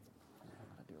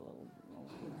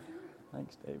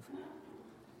Thanks, Dave.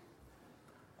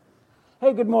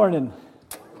 Hey, good morning.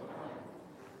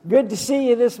 Good to see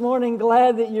you this morning.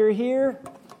 Glad that you're here.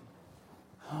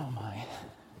 Oh, my.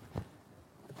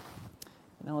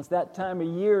 Now, it's that time of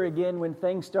year again when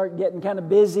things start getting kind of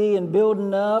busy and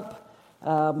building up.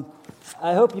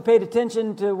 I hope you paid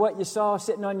attention to what you saw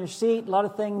sitting on your seat. A lot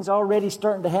of things already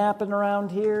starting to happen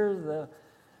around here.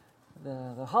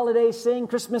 The holiday sing,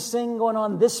 Christmas sing going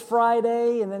on this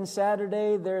Friday, and then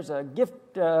Saturday there's a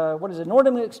gift, an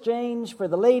ornament exchange for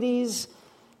the ladies,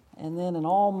 and then an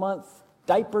all-month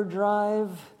diaper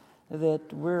drive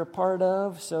that we're a part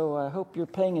of, so I hope you're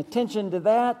paying attention to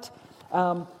that.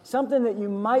 Something that you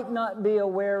might not be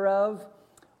aware of,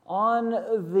 on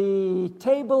the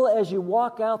table as you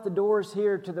walk out the doors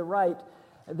here to the right,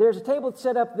 there's a table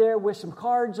set up there with some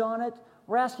cards on it.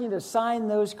 We're asking you to sign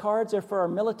those cards. They're for our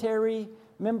military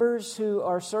members who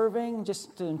are serving,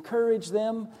 just to encourage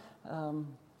them.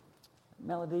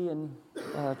 Melody and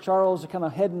Charles are kind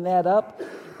of heading that up.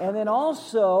 And then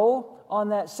also on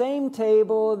that same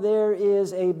table, there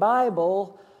is a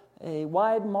Bible, a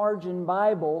wide margin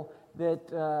Bible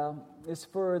that is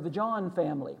for the John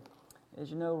family. As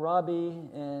you know, Robbie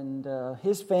and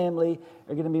his family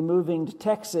are going to be moving to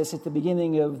Texas at the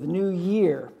beginning of the new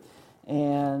year.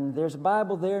 And there's a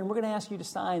Bible there, and we're going to ask you to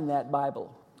sign that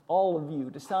Bible, all of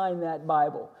you, to sign that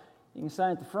Bible. You can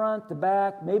sign at the front, the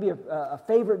back, maybe a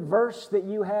favorite verse that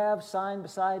you have, sign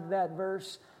beside that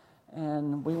verse.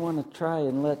 And we want to try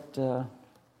and let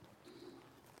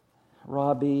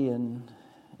Robbie and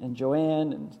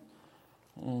Joanne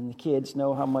and the kids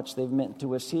know how much they've meant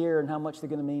to us here and how much they're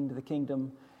going to mean to the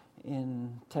kingdom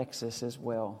in Texas as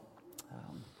well.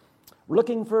 We're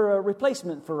looking for a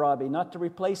replacement for Robbie, not to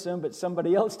replace him, but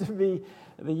somebody else to be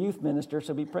the youth minister,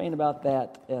 so be praying about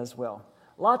that as well.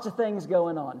 Lots of things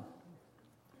going on.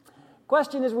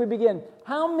 Question as we begin,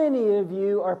 how many of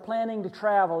you are planning to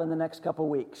travel in the next couple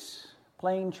weeks?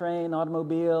 Plane, train,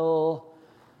 automobile?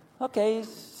 Okay,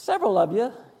 several of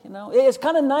you. You know, it's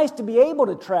kind of nice to be able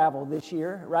to travel this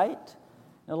year, right?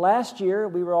 Now, last year,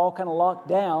 we were all kind of locked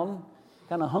down,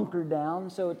 kind of hunkered down,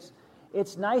 so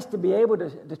it's nice to be able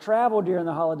to travel during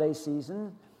the holiday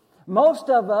season. Most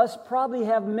of us probably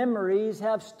have memories,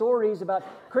 have stories about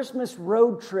Christmas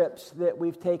road trips that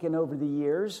we've taken over the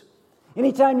years.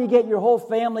 Anytime you get your whole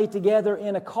family together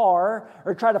in a car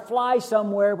or try to fly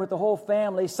somewhere with the whole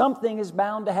family, something is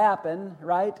bound to happen,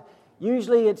 right?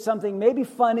 Usually it's something maybe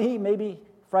funny, maybe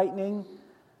frightening,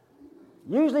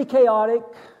 usually chaotic,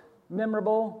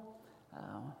 memorable.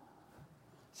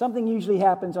 Something usually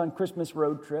happens on Christmas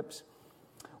road trips.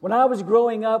 When I was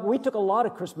growing up, we took a lot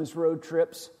of Christmas road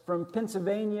trips from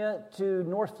Pennsylvania to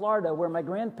North Florida, where my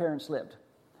grandparents lived.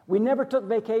 We never took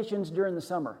vacations during the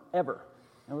summer, ever.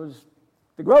 It was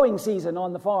the growing season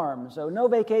on the farm, so no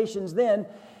vacations then.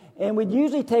 And we'd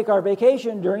usually take our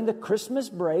vacation during the Christmas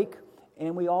break,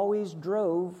 and we always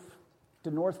drove to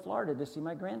North Florida to see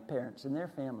my grandparents and their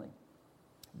family.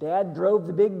 Dad drove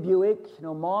the big Buick.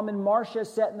 Mom and Marcia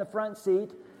sat in the front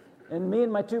seat, and me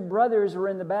and my two brothers were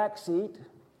in the back seat.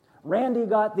 Randy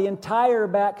got the entire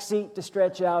back seat to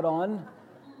stretch out on.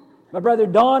 My brother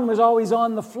Don was always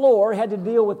on the floor, had to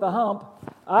deal with the hump.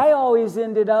 I always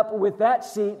ended up with that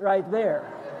seat right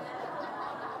there,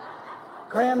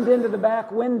 crammed into the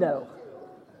back window.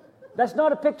 That's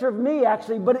not a picture of me,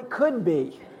 actually, but it could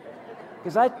be.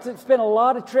 Because I spent a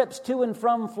lot of trips to and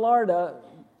from Florida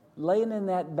laying in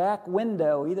that back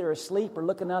window, either asleep or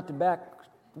looking out the back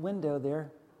window there.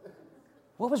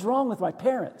 What was wrong with my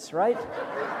parents, right?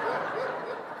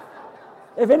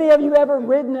 If any of you ever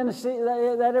ridden in a seat,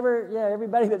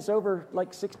 everybody that's over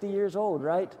like 60 years old,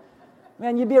 right?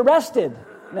 Man, you'd be arrested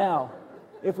now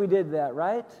if we did that,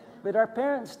 right? But our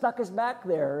parents stuck us back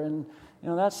there, and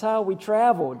that's how we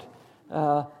traveled.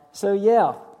 This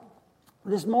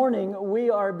morning we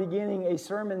are beginning a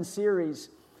sermon series,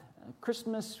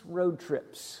 Christmas road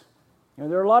trips.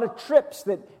 There are a lot of trips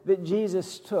that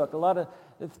Jesus took, a lot of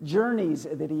journeys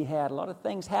that he had, a lot of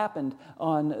things happened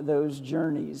on those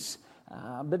journeys.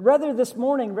 But rather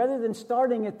than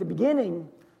starting at the beginning,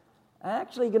 I'm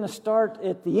actually going to start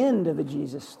at the end of the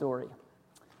Jesus story.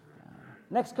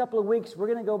 Next couple of weeks, we're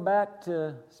going to go back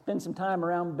to spend some time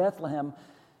around Bethlehem.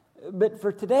 But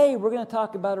for today, we're going to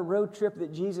talk about a road trip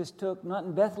that Jesus took, not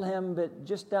in Bethlehem, but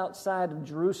just outside of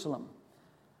Jerusalem.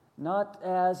 Not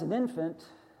as an infant,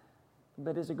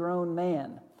 but as a grown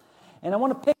man. And I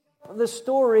want to pick up the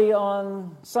story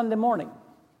on Sunday morning.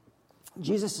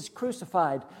 Jesus is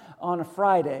crucified on a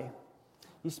Friday.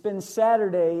 He spends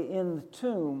Saturday in the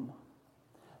tomb.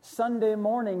 Sunday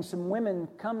morning, some women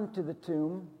come to the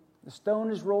tomb. The stone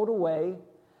is rolled away.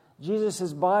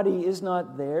 Jesus' body is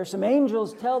not there. Some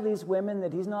angels tell these women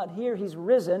that He's not here, He's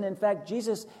risen. In fact,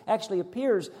 Jesus actually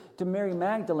appears to Mary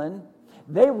Magdalene.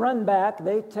 They run back.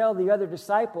 They tell the other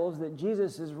disciples that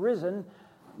Jesus is risen.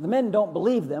 The men don't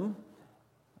believe them.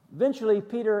 Eventually,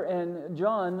 Peter and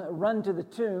John run to the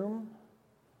tomb.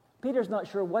 Peter's not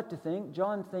sure what to think.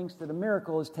 John thinks that a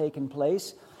miracle has taken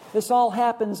place. This all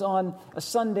happens on a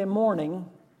Sunday morning.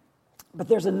 But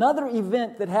there's another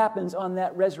event that happens on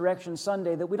that Resurrection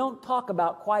Sunday that we don't talk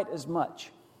about quite as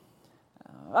much.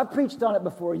 I've preached on it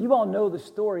before. You all know the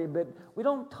story, but we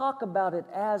don't talk about it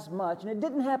as much. And it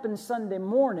didn't happen Sunday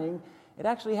morning. It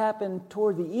actually happened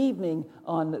toward the evening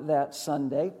on that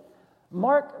Sunday.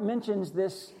 Mark mentions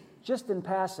this just in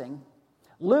passing.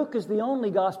 Luke is the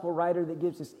only gospel writer that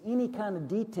gives us any kind of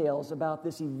details about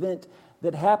this event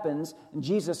that happens, and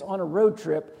Jesus on a road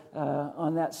trip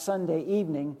on that Sunday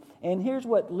evening. And here's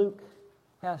what Luke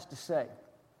has to say.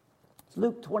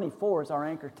 Luke 24 is our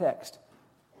anchor text.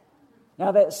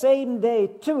 Now that same day,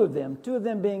 two of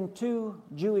them being two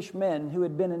Jewish men who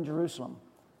had been in Jerusalem.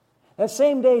 That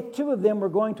same day, two of them were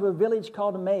going to a village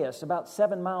called Emmaus, about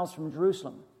 7 miles from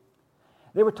Jerusalem.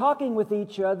 They were talking with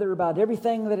each other about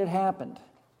everything that had happened.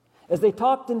 As they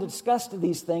talked and discussed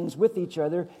these things with each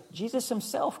other, Jesus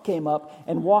Himself came up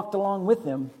and walked along with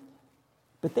them,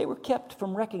 but they were kept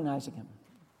from recognizing Him.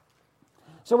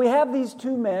 So we have these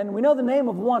two men. We know the name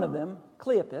of one of them,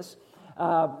 Cleopas.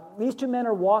 These two men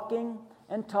are walking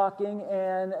and talking,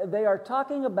 and they are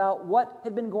talking about what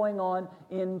had been going on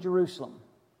in Jerusalem.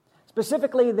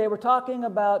 Specifically, they were talking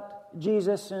about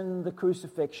Jesus and the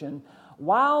crucifixion.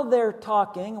 While they're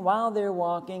talking, while they're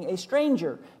walking, a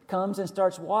stranger comes and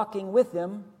starts walking with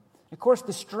them. Of course,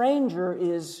 the stranger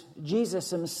is Jesus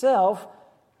Himself.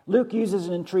 Luke uses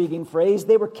an intriguing phrase.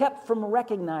 They were kept from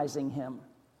recognizing Him.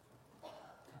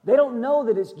 They don't know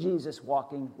that it's Jesus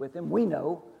walking with them. We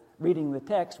know, reading the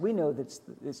text, we know that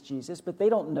it's Jesus, but they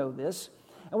don't know this.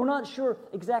 And we're not sure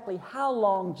exactly how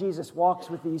long Jesus walks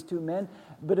with these two men,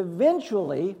 but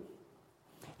eventually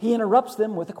He interrupts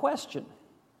them with a question.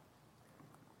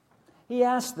 He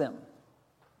asks them,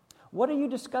 "What are you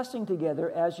discussing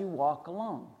together as you walk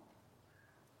along?"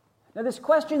 Now, this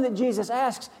question that Jesus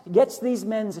asks gets these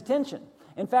men's attention.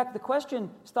 In fact, the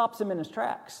question stops them in their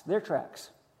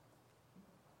tracks.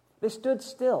 They stood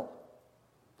still,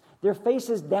 their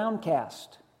faces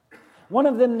downcast. One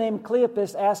of them, named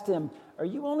Cleopas, asked Him, "Are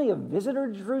you only a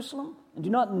visitor to Jerusalem and do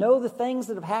not know the things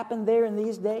that have happened there in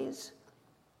these days?"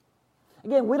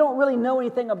 Again, we don't really know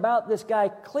anything about this guy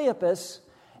Cleopas,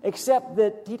 except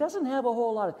that he doesn't have a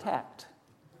whole lot of tact.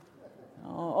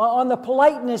 On the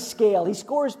politeness scale, he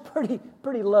scores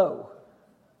pretty low.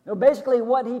 Basically,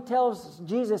 what he tells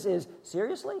Jesus is,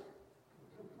 "Seriously?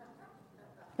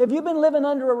 Have you been living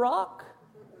under a rock?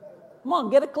 Come on,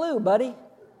 get a clue, buddy."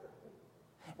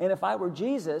 And if I were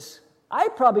Jesus, I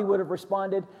probably would have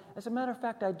responded, "As a matter of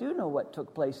fact, I do know what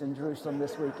took place in Jerusalem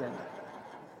this weekend.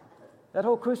 That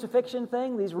whole crucifixion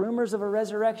thing, these rumors of a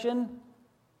resurrection,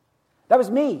 that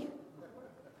was me,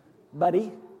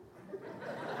 buddy."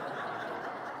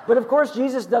 But of course,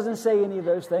 Jesus doesn't say any of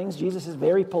those things. Jesus is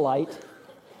very polite.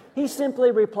 He simply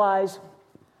replies,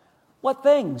 "What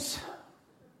things?"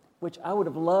 Which I would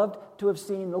have loved to have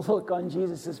seen the look on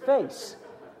Jesus' face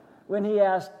when He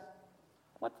asked,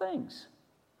 "What things?"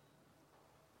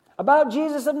 "About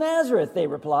Jesus of Nazareth," they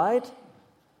replied.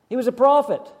 "He was a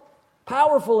prophet,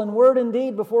 powerful in word and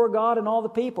deed before God and all the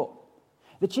people.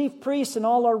 The chief priests and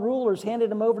all our rulers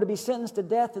handed Him over to be sentenced to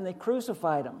death, and they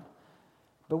crucified Him.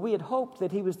 But we had hoped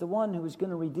that He was the one who was going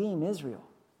to redeem Israel."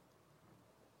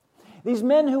 These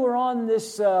men who were on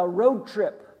this road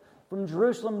trip from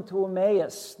Jerusalem to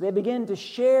Emmaus, they begin to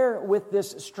share with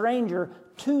this stranger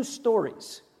two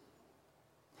stories.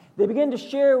 They begin to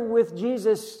share with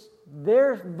Jesus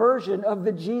their version of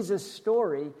the Jesus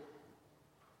story,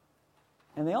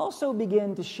 and they also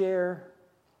begin to share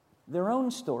their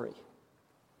own story.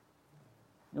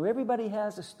 Everybody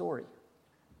has a story.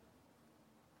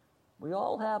 We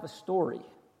all have a story.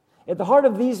 At the heart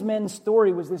of these men's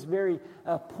story was this very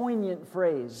poignant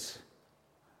phrase: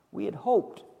 "We had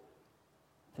hoped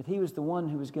that He was the one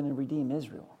who was going to redeem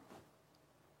Israel."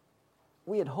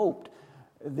 We had hoped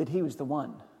that He was the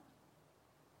one.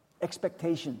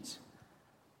 Expectations,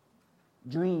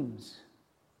 dreams,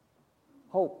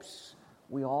 hopes,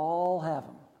 we all have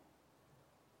them.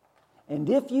 And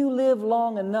if you live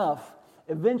long enough,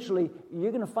 eventually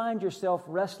you're going to find yourself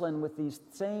wrestling with these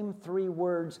same three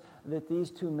words that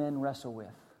these two men wrestle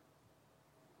with.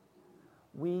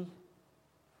 We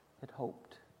had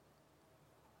hoped.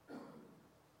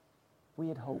 We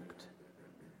had hoped.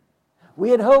 We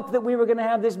had hoped that we were going to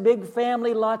have this big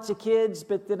family, lots of kids,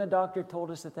 but then a doctor told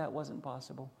us that that wasn't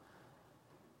possible.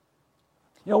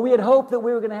 You know, we had hoped that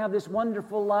we were going to have this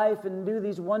wonderful life and do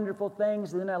these wonderful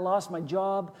things, and then I lost my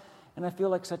job, and I feel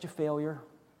like such a failure.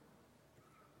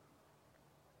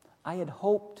 I had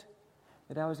hoped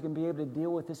that I was going to be able to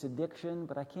deal with this addiction,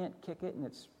 but I can't kick it, and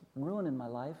it's ruining my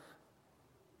life.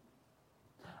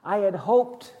 I had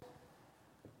hoped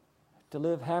to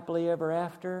live happily ever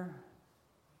after,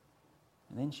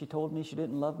 and then she told me she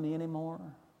didn't love me anymore.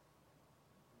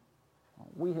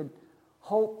 We had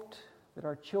hoped that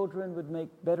our children would make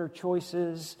better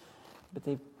choices, but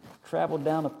they've traveled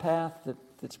down a path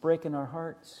that's breaking our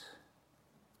hearts.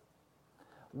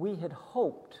 We had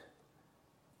hoped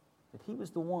that He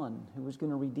was the one who was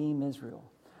going to redeem Israel.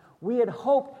 We had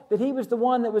hoped that He was the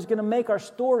one that was going to make our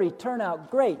story turn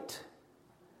out great.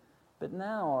 But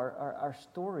now our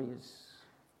story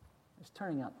is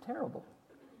turning out terrible.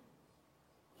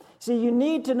 See, you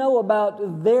need to know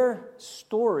about their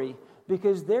story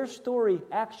because their story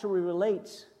actually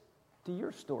relates to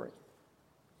your story.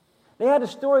 They had a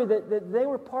story that they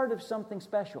were part of something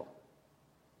special.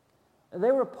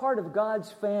 They were a part of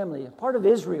God's family, a part of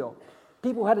Israel.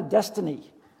 People had a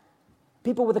destiny.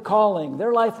 People with a calling.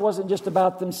 Their life wasn't just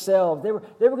about themselves. They were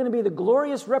going to be the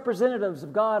glorious representatives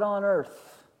of God on earth.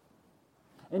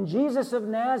 And Jesus of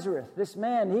Nazareth, this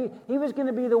man, he was going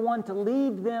to be the one to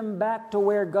lead them back to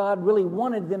where God really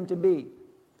wanted them to be.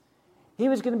 He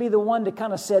was going to be the one to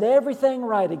kind of set everything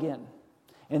right again.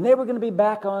 And they were going to be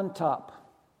back on top.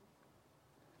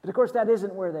 But of course, that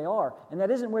isn't where they are. And that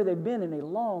isn't where they've been in a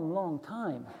long, long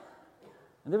time.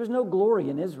 And there was no glory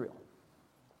in Israel.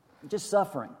 Just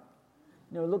suffering.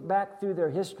 You know, look back through their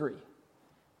history.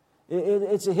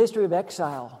 It's a history of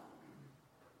exile,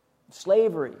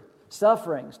 slavery,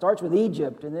 suffering. Starts with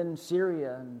Egypt and then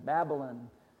Syria and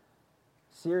Babylon,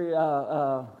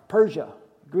 Persia,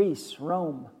 Greece,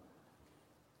 Rome.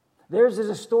 Theirs is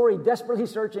a story desperately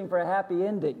searching for a happy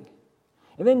ending.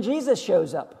 And then Jesus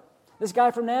shows up. This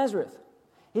guy from Nazareth.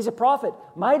 He's a prophet,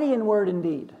 mighty in word and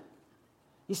deed.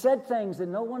 He said things that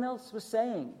no one else was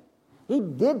saying. He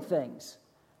did things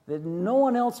that no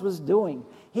one else was doing.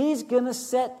 He's going to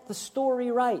set the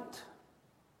story right.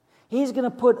 He's going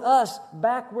to put us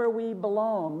back where we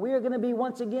belong. We are going to be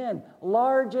once again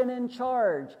large and in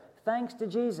charge, thanks to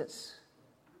Jesus.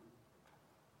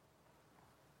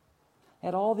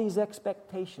 Had all these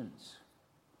expectations,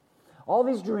 all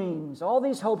these dreams, all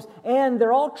these hopes, and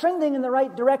they're all trending in the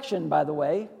right direction, by the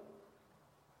way.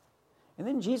 And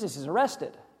then Jesus is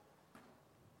arrested.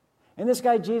 And this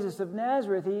guy, Jesus of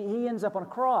Nazareth, he ends up on a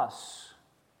cross,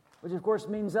 which of course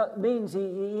means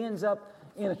he ends up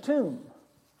in a tomb.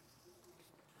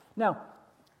 Now,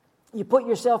 you put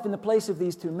yourself in the place of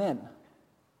these two men.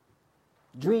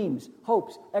 Dreams,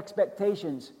 hopes,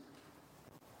 expectations,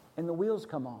 and the wheels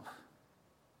come off.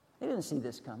 They didn't see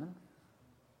this coming.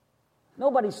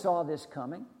 Nobody saw this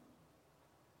coming.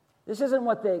 This isn't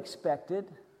what they expected.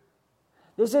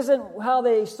 This isn't how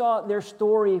they saw their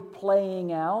story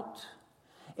playing out.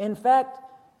 In fact,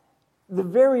 the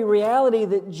very reality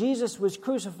that Jesus was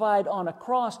crucified on a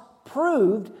cross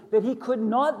proved that He could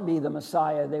not be the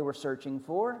Messiah they were searching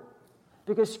for.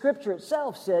 Because Scripture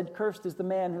itself said, "Cursed is the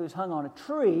man who is hung on a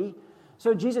tree."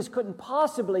 So Jesus couldn't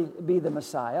possibly be the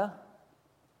Messiah.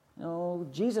 No,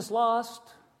 Jesus lost.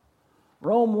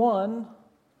 Rome won.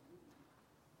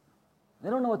 They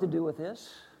don't know what to do with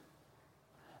this.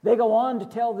 They go on to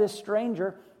tell this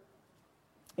stranger,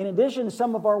 in addition,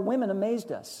 some of our women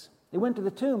amazed us. They went to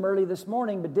the tomb early this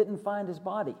morning but didn't find his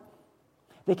body.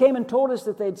 They came and told us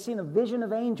that they'd seen a vision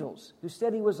of angels who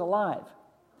said he was alive.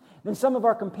 Then some of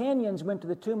our companions went to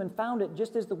the tomb and found it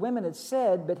just as the women had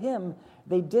said, but him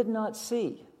they did not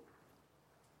see.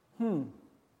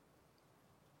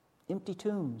 Empty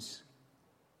tombs,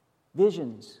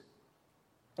 visions,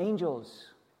 angels,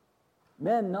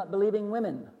 men not believing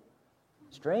women.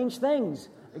 Strange things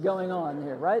are going on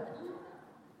here, right?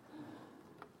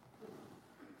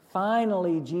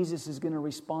 Finally, Jesus is going to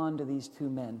respond to these two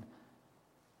men.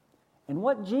 And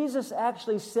what Jesus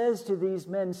actually says to these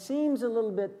men seems a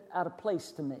little bit out of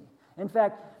place to me. In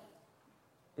fact,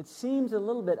 it seems a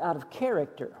little bit out of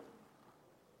character.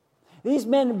 These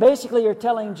men basically are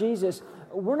telling Jesus,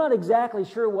 we're not exactly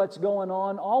sure what's going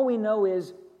on. All we know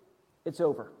is it's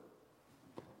over.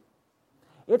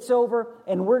 It's over,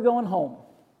 and we're going home.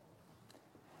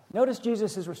 Notice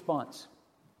Jesus' response.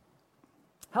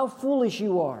 How foolish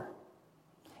you are,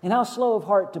 and how slow of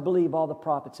heart to believe all the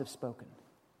prophets have spoken.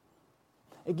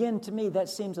 Again, to me, that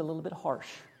seems a little bit harsh.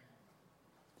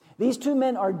 These two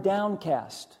men are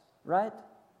downcast, right?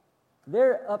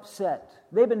 They're upset.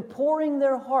 They've been pouring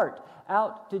their heart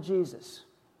out to Jesus.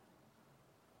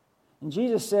 And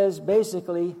Jesus says,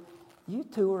 basically, you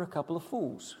two are a couple of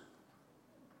fools.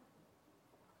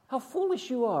 How foolish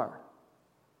you are.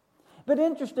 But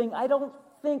interesting, I don't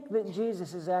think that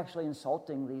Jesus is actually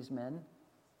insulting these men.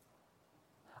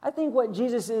 I think what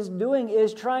Jesus is doing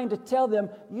is trying to tell them,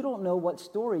 you don't know what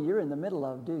story you're in the middle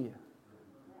of, do you?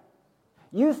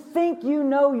 You think you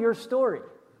know your story.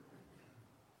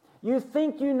 You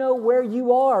think you know where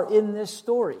you are in this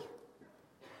story.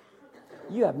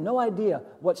 You have no idea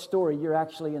what story you're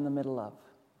actually in the middle of.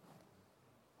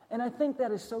 And I think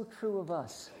that is so true of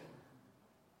us.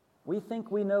 We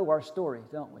think we know our story,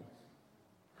 don't we?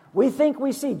 We think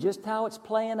we see just how it's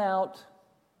playing out.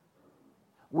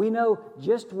 We know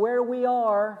just where we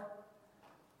are,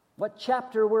 what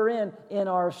chapter we're in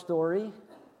our story.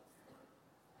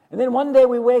 And then one day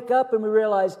we wake up and we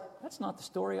realize, that's not the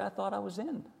story I thought I was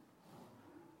in.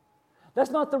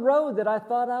 That's not the road that I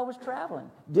thought I was traveling.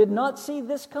 Did not see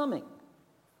this coming.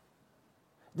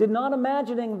 Did not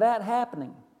imagining that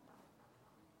happening.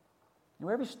 You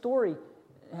know, every story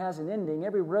has an ending.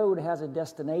 Every road has a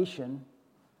destination.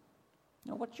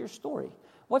 You know, what's your story?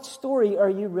 What story are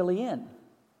you really in?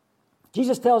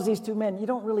 Jesus tells these two men, you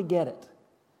don't really get it.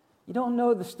 You don't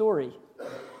know the story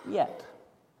yet.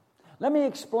 Let me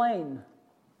explain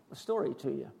the story to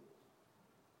you.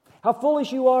 How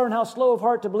foolish you are and how slow of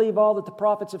heart to believe all that the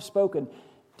prophets have spoken.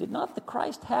 Did not the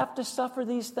Christ have to suffer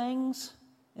these things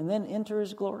and then enter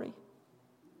his glory?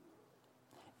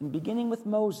 And beginning with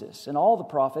Moses and all the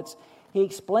prophets, he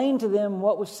explained to them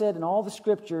what was said in all the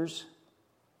scriptures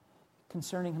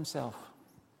concerning himself.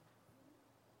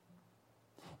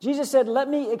 Jesus said, let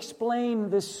me explain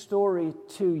this story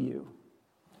to you.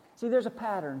 See, there's a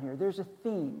pattern here. There's a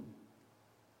theme.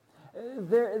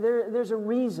 There's a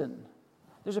reason.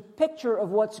 There's a picture of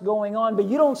what's going on, but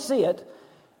you don't see it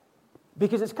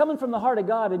because it's coming from the heart of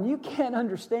God, and you can't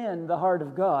understand the heart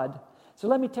of God. So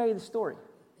let me tell you the story.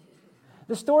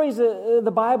 The story is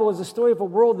the Bible is the story of a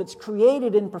world that's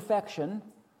created in perfection.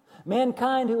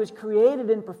 Mankind who is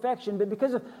created in perfection, but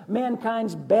because of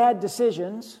mankind's bad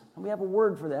decisions, and we have a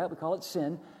word for that, we call it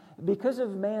sin. Because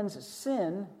of man's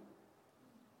sin,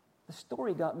 the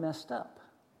story got messed up.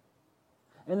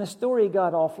 And the story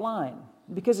got offline.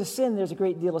 Because of sin, there's a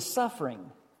great deal of suffering.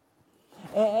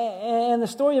 And the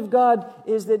story of God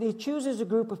is that he chooses a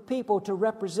group of people to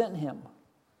represent him.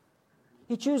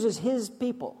 He chooses his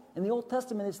people. In the Old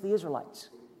Testament, it's the Israelites.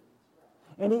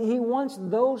 And he wants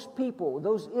those people,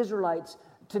 those Israelites,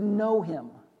 to know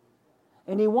him.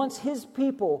 And he wants his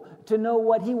people to know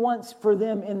what he wants for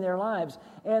them in their lives.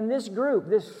 And this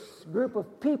group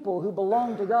of people who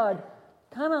belong to God,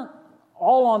 kind of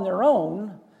all on their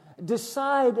own,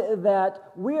 decide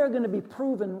that we are going to be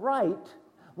proven right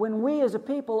when we as a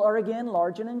people are again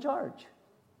large and in charge.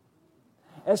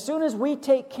 As soon as we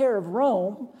take care of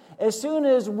Rome, as soon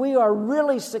as we are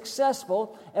really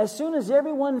successful, as soon as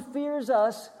everyone fears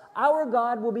us, our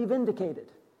God will be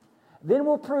vindicated. Then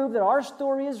we'll prove that our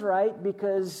story is right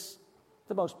because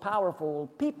the most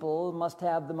powerful people must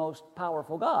have the most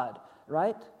powerful God,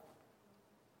 right?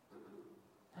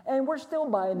 And we're still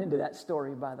buying into that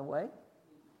story, by the way.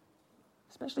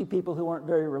 Especially people who aren't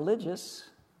very religious.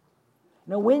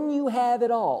 Now, when you have it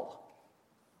all,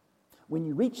 when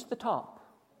you reach the top,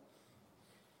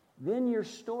 then your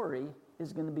story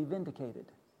is going to be vindicated.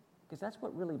 Because that's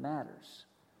what really matters.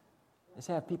 Is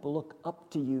have people look up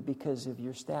to you because of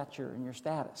your stature and your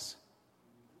status.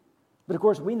 But of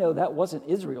course, we know that wasn't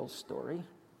Israel's story.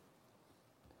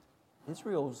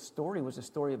 Israel's story was a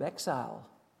story of exile,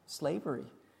 slavery,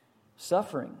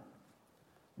 suffering.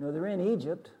 You know, they're in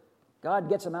Egypt. God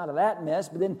gets them out of that mess,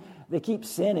 but then they keep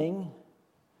sinning.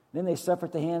 Then they suffer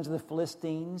at the hands of the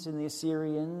Philistines and the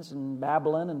Assyrians and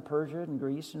Babylon and Persia and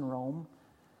Greece and Rome.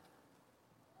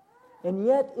 And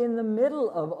yet, in the middle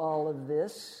of all of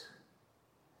this,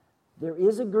 there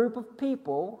is a group of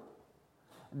people.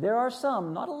 There are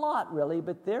some, not a lot really,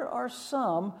 but there are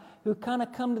some who kind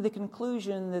of come to the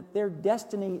conclusion that their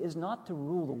destiny is not to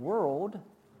rule the world.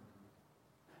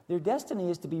 Their destiny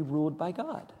is to be ruled by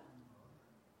God.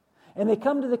 And they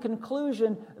come to the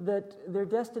conclusion that their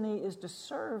destiny is to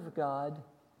serve God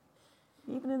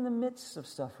even in the midst of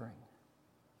suffering.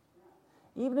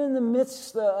 Even in the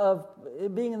midst of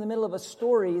being in the middle of a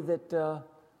story that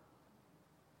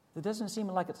doesn't seem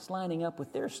like it's lining up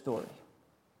with their story.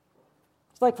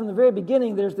 It's like from the very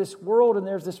beginning there's this world and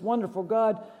there's this wonderful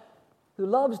God who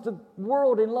loves the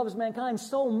world and loves mankind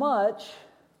so much,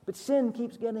 but sin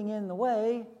keeps getting in the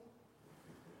way.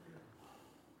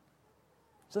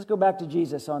 So let's go back to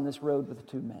Jesus on this road with the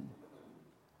two men.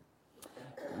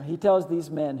 he tells these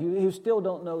men who still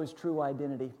don't know his true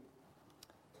identity,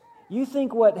 you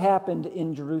think what happened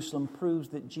in Jerusalem proves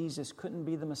that Jesus couldn't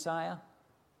be the Messiah?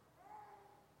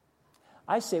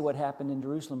 I say what happened in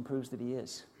Jerusalem proves that he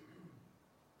is.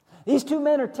 These two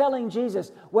men are telling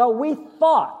Jesus, well, we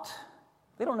thought,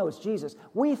 they don't know it's Jesus,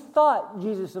 we thought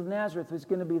Jesus of Nazareth was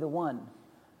going to be the one.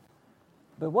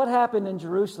 But what happened in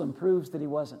Jerusalem proves that he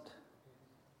wasn't.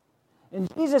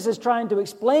 And Jesus is trying to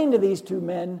explain to these two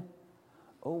men,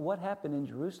 oh, what happened in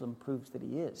Jerusalem proves that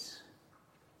he is.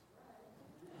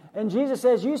 And Jesus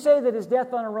says, you say that his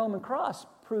death on a Roman cross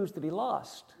proves that he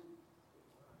lost.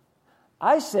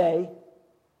 I say,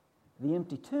 the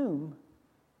empty tomb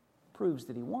proves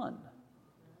that he won.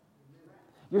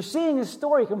 You're seeing his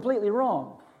story completely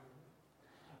wrong.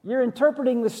 You're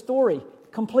interpreting the story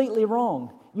completely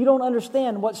wrong. You don't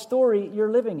understand what story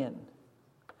you're living in.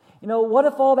 You know, what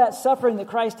if all that suffering that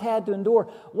Christ had to endure,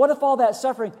 what if all that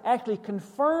suffering actually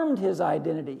confirmed his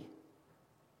identity,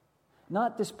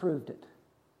 not disproved it?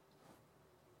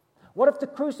 What if the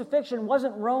crucifixion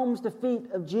wasn't Rome's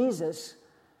defeat of Jesus,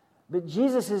 but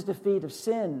Jesus' defeat of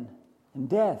sin and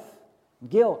death and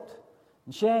guilt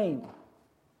and shame?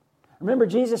 Remember,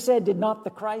 Jesus said, did not the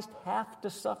Christ have to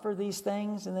suffer these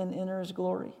things and then enter his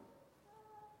glory?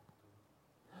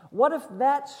 What if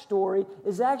that story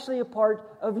is actually a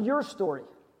part of your story?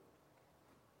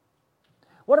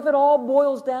 What if it all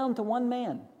boils down to one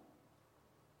man?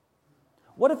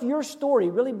 What if your story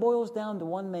really boils down to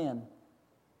one man?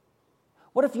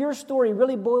 What if your story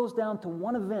really boils down to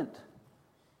one event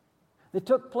that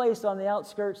took place on the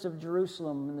outskirts of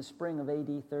Jerusalem in the spring of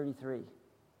AD 33?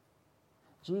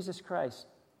 Jesus Christ,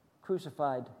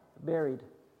 crucified, buried,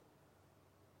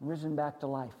 risen back to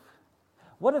life.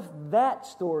 What if that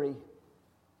story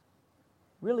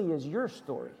really is your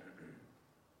story?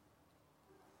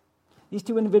 These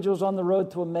two individuals on the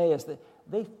road to Emmaus,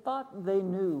 they thought they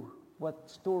knew what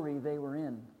story they were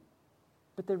in,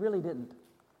 but they really didn't.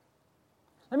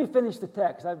 Let me finish the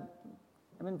text.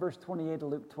 I'm in verse 28 of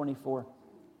Luke 24.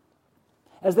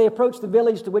 As they approached the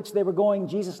village to which they were going,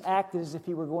 Jesus acted as if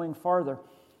he were going farther.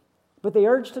 But they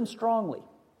urged him strongly,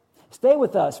 "Stay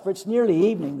with us, for it's nearly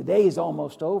evening. The day is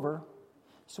almost over."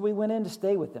 So he went in to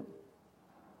stay with them.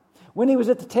 When he was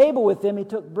at the table with them, he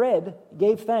took bread,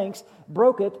 gave thanks,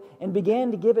 broke it, and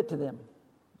began to give it to them.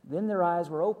 Then their eyes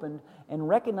were opened and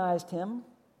recognized him,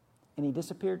 and he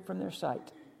disappeared from their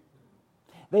sight.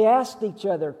 They asked each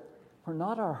other, "Were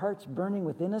not our hearts burning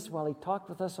within us while he talked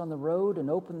with us on the road and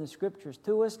opened the Scriptures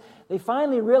to us?" They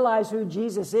finally realize who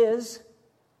Jesus is.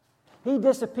 He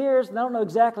disappears, and I don't know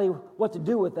exactly what to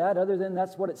do with that, other than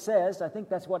that's what it says. I think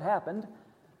that's what happened.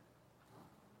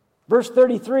 Verse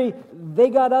 33, they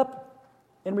got up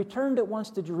and returned at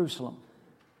once to Jerusalem.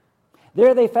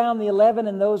 There they found the 11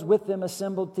 and those with them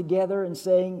assembled together and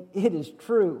saying, "It is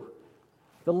true.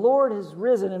 The Lord has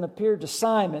risen and appeared to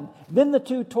Simon." Then the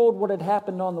two told what had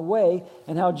happened on the way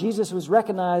and how Jesus was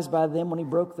recognized by them when he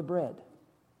broke the bread.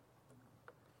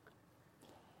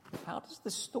 How does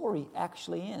the story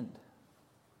actually end?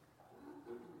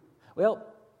 Well,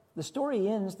 the story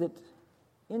ends that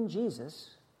in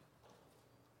Jesus,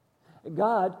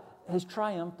 God has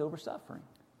triumphed over suffering.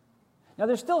 Now,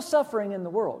 there's still suffering in the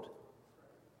world.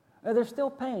 There's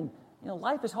still pain. You know,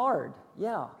 life is hard,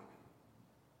 yeah.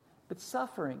 But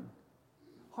suffering,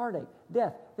 heartache,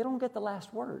 death, they don't get the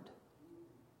last word.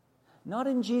 Not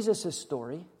in Jesus'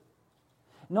 story.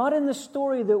 Not in the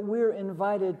story that we're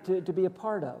invited to be a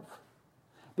part of.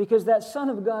 Because that Son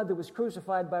of God that was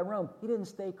crucified by Rome, he didn't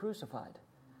stay crucified.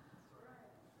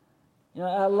 You know,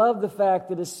 I love the fact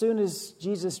that as soon as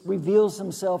Jesus reveals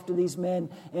himself to these men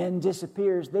and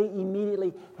disappears, they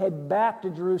immediately head back to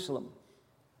Jerusalem.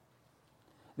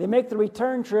 They make the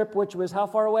return trip, which was how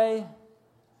far away?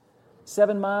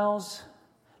 7 miles.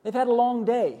 They've had a long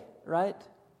day, right?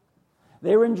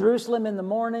 They were in Jerusalem in the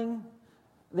morning.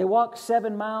 They walk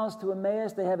 7 miles to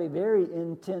Emmaus. They have a very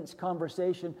intense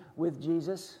conversation with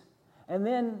Jesus. And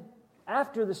then,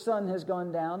 after the sun has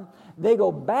gone down, they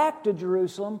go back to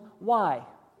Jerusalem. Why?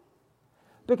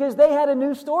 Because they had a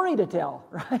new story to tell,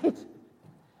 right?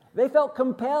 They felt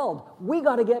compelled. We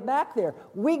got to get back there.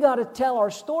 We got to tell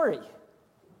our story.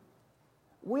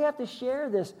 We have to share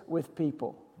this with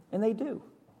people. And they do.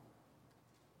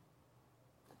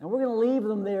 And we're going to leave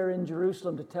them there in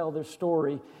Jerusalem to tell their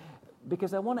story,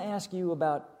 because I want to ask you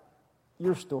about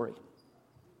your story.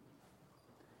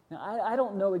 Now, I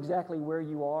don't know exactly where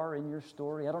you are in your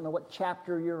story. I don't know what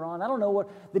chapter you're on. I don't know what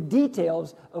the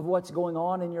details of what's going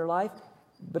on in your life.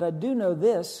 But I do know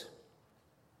this.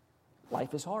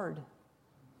 Life is hard.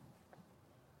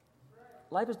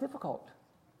 Life is difficult.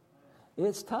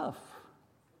 It's tough.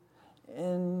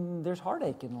 And there's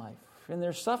heartache in life, and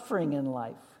there's suffering in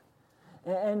life.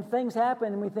 And things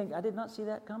happen, and we think, I did not see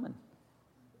that coming.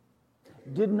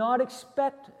 Did not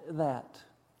expect that.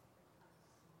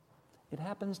 It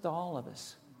happens to all of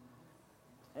us.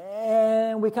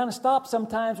 And we kind of stop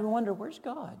sometimes and wonder, where's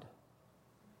God?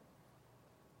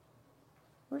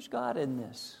 Where's God in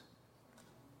this?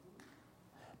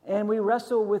 And we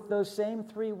wrestle with those same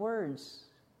three words.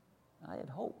 I had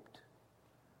hoped.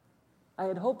 I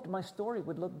had hoped my story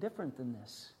would look different than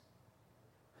this.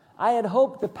 I had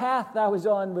hoped the path I was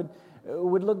on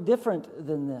would look different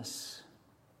than this.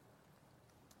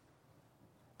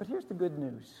 But here's the good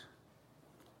news.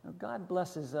 God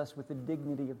blesses us with the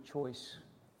dignity of choice.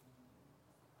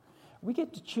 We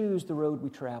get to choose the road we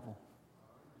travel.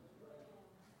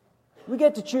 We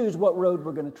get to choose what road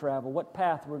we're going to travel, what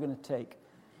path we're going to take.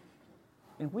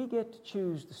 And we get to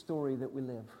choose the story that we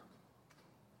live.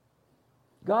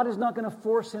 God is not going to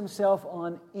force Himself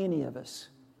on any of us.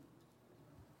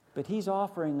 But He's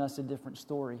offering us a different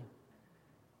story.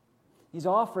 He's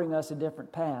offering us a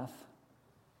different path.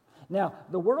 Now,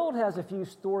 the world has a few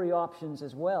story options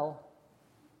as well.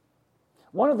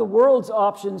 One of the world's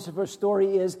options for a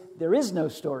story is there is no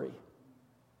story.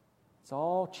 It's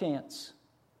all chance.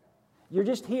 You're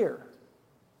just here.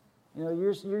 You know,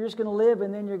 you're just going to live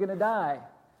and then you're going to die.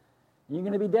 You're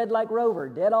going to be dead like Rover,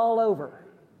 dead all over.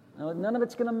 You know, none of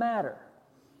it's going to matter.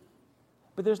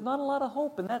 But there's not a lot of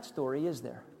hope in that story, is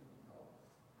there?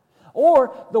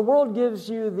 Or the world gives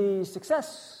you the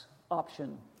success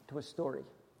option to a story.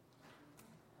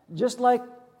 Just like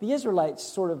the Israelites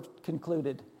sort of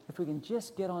concluded, if we can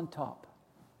just get on top,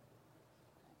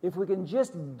 if we can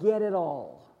just get it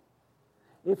all,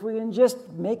 if we can just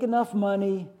make enough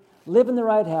money, live in the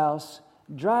right house,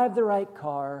 drive the right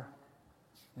car,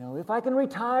 you know, if I can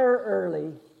retire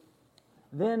early,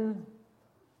 then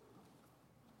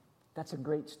that's a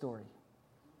great story.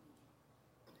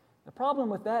 The problem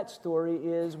with that story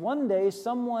is one day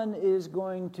someone is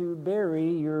going to bury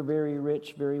your very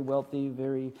rich, very wealthy,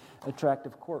 very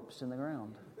attractive corpse in the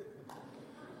ground.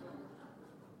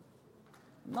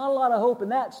 Not a lot of hope in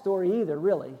that story either,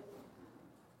 really.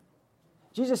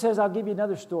 Jesus says, I'll give you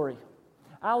another story.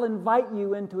 I'll invite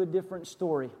you into a different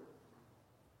story.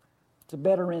 It's a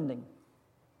better ending.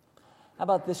 How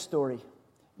about this story?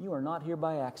 You are not here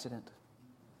by accident.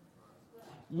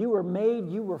 You were made,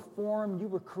 you were formed, you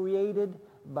were created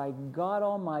by God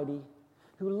Almighty,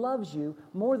 who loves you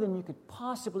more than you could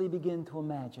possibly begin to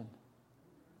imagine.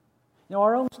 You know,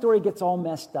 our own story gets all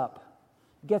messed up.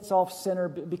 It gets off center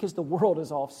because the world is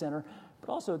off center, but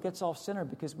also it gets off center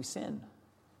because we sin.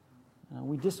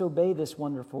 We disobey this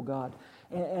wonderful God,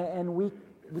 and we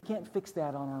can't fix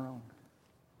that on our own.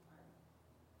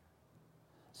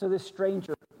 So this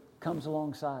stranger comes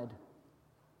alongside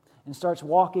and starts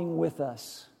walking with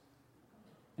us.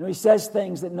 You know, he says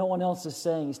things that no one else is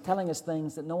saying. He's telling us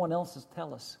things that no one else has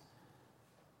tell us.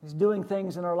 He's doing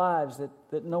things in our lives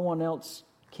that no one else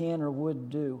can or would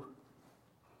do.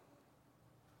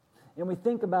 And we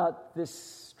think about this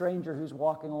stranger who's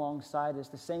walking alongside us,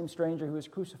 the same stranger who was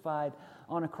crucified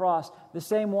on a cross, the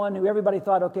same one who everybody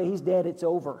thought, okay, he's dead, it's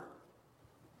over.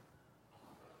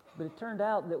 But it turned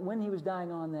out that when he was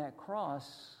dying on that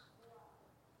cross,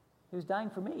 he was dying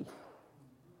for me.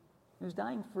 He was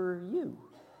dying for you.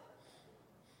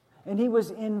 And he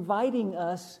was inviting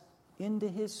us into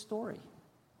his story.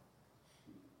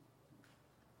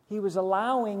 He was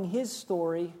allowing his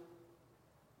story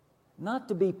not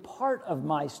to be part of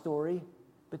my story,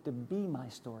 but to be my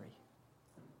story.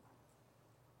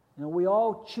 You know, we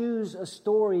all choose a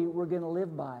story we're going to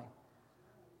live by.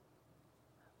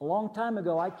 A long time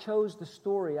ago, I chose the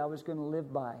story I was going to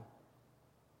live by.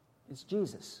 It's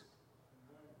Jesus.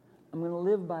 I'm going to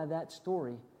live by that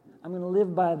story. I'm going to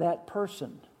live by that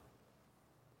person.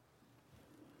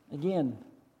 Again,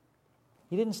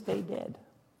 he didn't stay dead.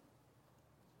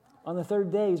 On the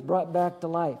third day, he's brought back to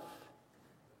life.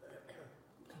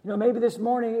 You know, maybe this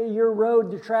morning, your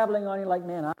road you're traveling on, you're like,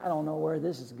 man, I don't know where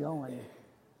this is going.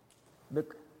 But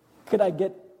could I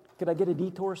get a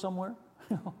detour somewhere?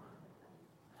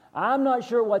 I'm not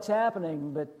sure what's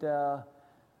happening, but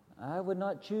I would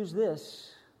not choose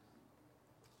this.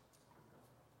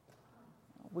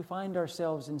 We find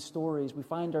ourselves in stories. We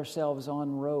find ourselves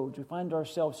on roads. We find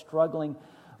ourselves struggling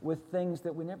with things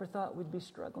that we never thought we'd be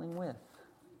struggling with.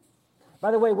 By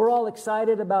the way, we're all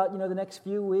excited about, the next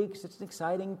few weeks. It's an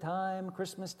exciting time,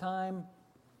 Christmas time.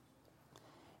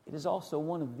 It is also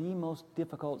one of the most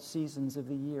difficult seasons of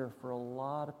the year for a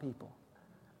lot of people.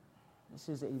 This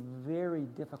is a very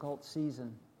difficult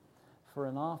season for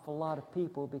an awful lot of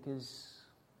people because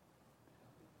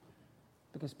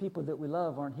Because people that we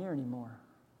love aren't here anymore.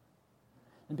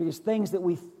 And because things that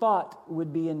we thought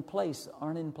would be in place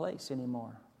aren't in place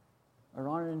anymore. Or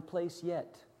aren't in place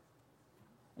yet.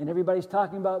 And everybody's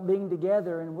talking about being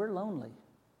together, and we're lonely.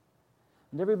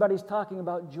 And everybody's talking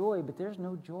about joy, but there's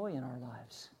no joy in our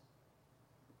lives.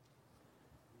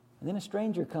 And then a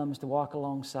stranger comes to walk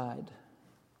alongside.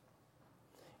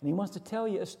 And he wants to tell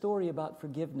you a story about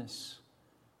forgiveness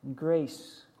and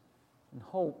grace and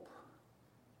hope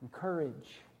and courage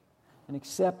and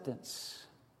acceptance.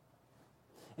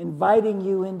 Inviting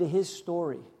you into his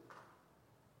story.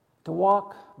 To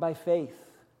walk by faith.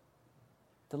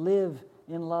 To live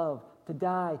in love. To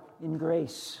die in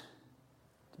grace.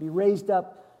 To be raised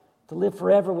up to live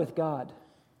forever with God.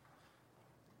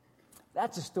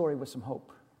 That's a story with some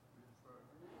hope.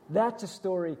 That's a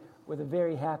story with a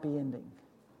very happy ending.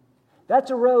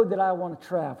 That's a road that I want to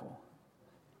travel.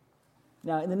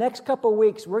 Now, in the next couple of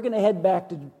weeks, we're going to head back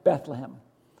to Bethlehem.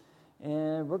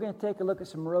 And we're going to take a look at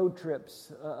some road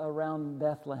trips around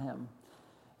Bethlehem.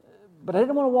 But I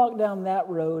didn't want to walk down that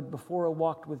road before I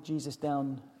walked with Jesus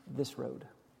down this road.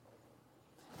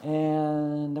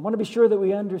 And I want to be sure that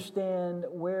we understand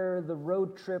where the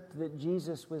road trip that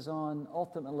Jesus was on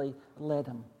ultimately led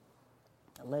him.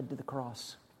 It led to the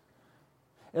cross.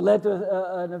 It led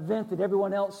to an event that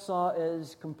everyone else saw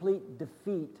as complete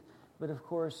defeat, but of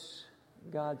course,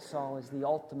 God saw as the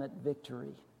ultimate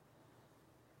victory.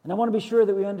 And I want to be sure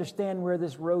that we understand where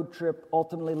this road trip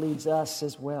ultimately leads us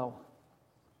as well.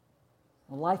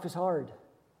 Well, life is hard.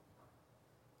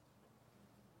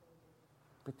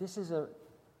 But this is a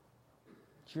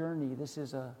journey, this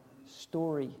is a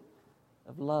story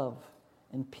of love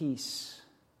and peace,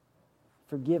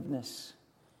 forgiveness,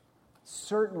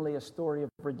 certainly a story of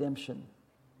redemption.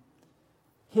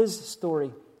 His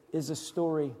story is a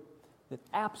story that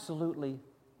absolutely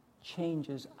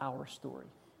changes our story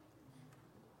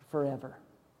forever.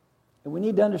 And we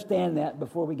need to understand that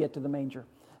before we get to the manger.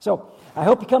 So I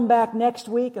hope you come back next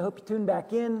week. I hope you tune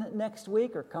back in next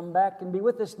week or come back and be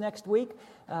with us next week.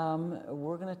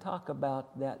 We're going to talk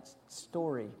about that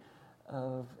story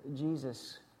of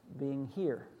Jesus being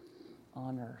here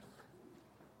on earth.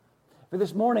 For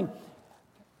this morning,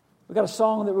 we've got a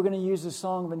song that we're going to use as a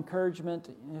song of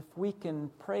encouragement. If we can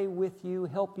pray with you,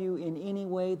 help you in any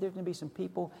way, there's going to be some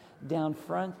people down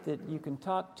front that you can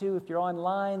talk to. If you're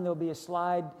online, there'll be a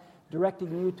slide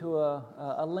directing you to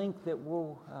a link that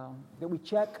we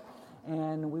check,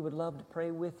 and we would love to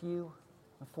pray with you,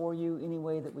 for you, any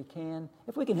way that we can.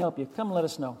 If we can help you, come let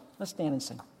us know. Let's stand and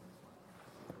sing.